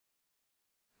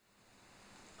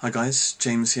Hi guys,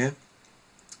 James here.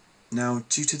 Now,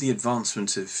 due to the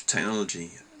advancement of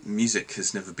technology, music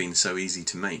has never been so easy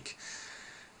to make.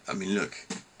 I mean, look.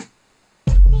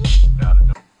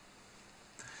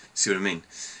 See what I mean?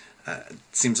 It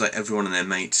seems like everyone and their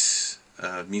mates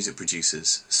are music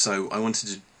producers, so I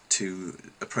wanted to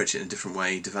approach it in a different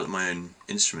way, develop my own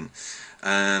instrument,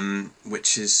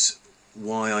 which is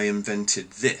why I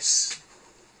invented this.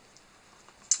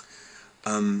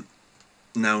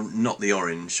 Now, not the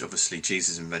orange, obviously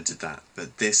Jesus invented that,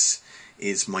 but this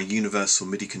is my universal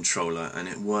Midi controller, and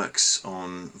it works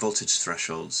on voltage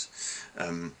thresholds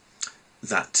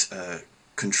that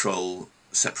control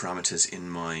set parameters in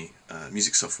my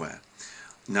music software.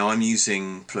 Now I'm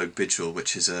using Plug Bidgel,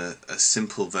 which is a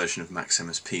simple version of Max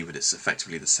MSP, but it's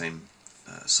effectively the same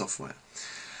software.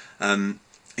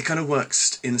 It kind of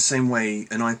works in the same way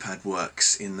an iPad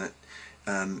works, in that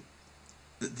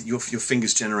your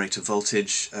fingers generate a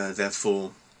voltage, therefore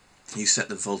you set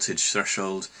the voltage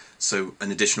threshold, so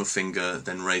an additional finger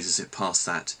then raises it past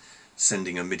that,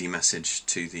 sending a MIDI message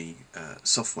to the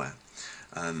software.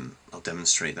 I'll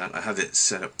demonstrate that. I have it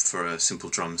set up for a simple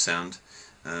drum sound.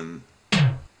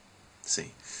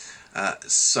 See.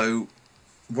 So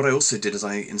what I also did is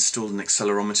I installed an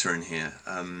accelerometer in here,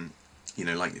 you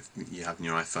know, like you have in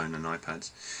your iPhone and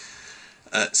iPads.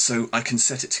 So I can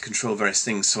set it to control various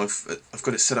things. So I've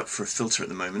got it set up for a filter at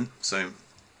the moment. So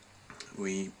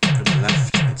we go to the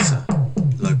left, it's a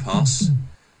low pass,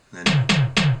 and then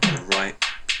to the right,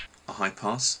 a high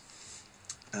pass.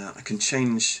 I can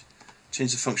change the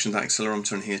function of that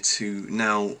accelerometer in here to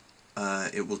now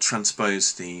it will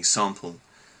transpose the sample.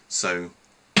 So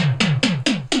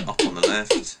up on the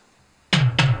left,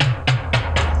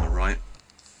 on the right,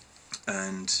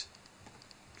 and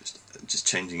just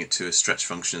changing it to a stretch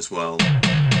function as well,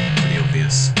 pretty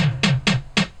obvious.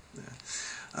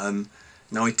 Yeah.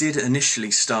 Now I did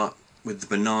initially start with the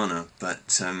banana,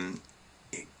 but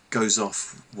it goes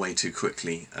off way too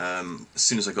quickly. As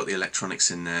soon as I got the electronics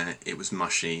in there, it was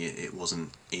mushy, it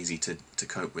wasn't easy to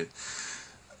cope with.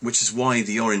 Which is why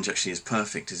the orange actually is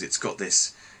perfect, is it's got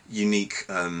this unique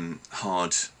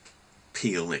hard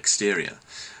peel exterior,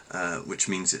 which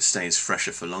means it stays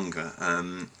fresher for longer,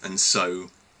 and so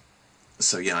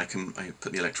yeah, I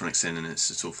put the electronics in and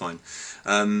it's all fine.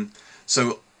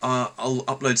 So I'll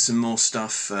upload some more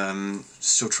stuff,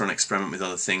 still trying to experiment with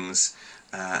other things,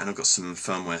 and I've got some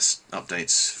firmware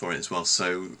updates for it as well,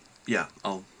 so yeah,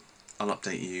 I'll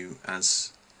update you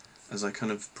as I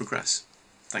kind of progress.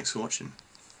 Thanks for watching.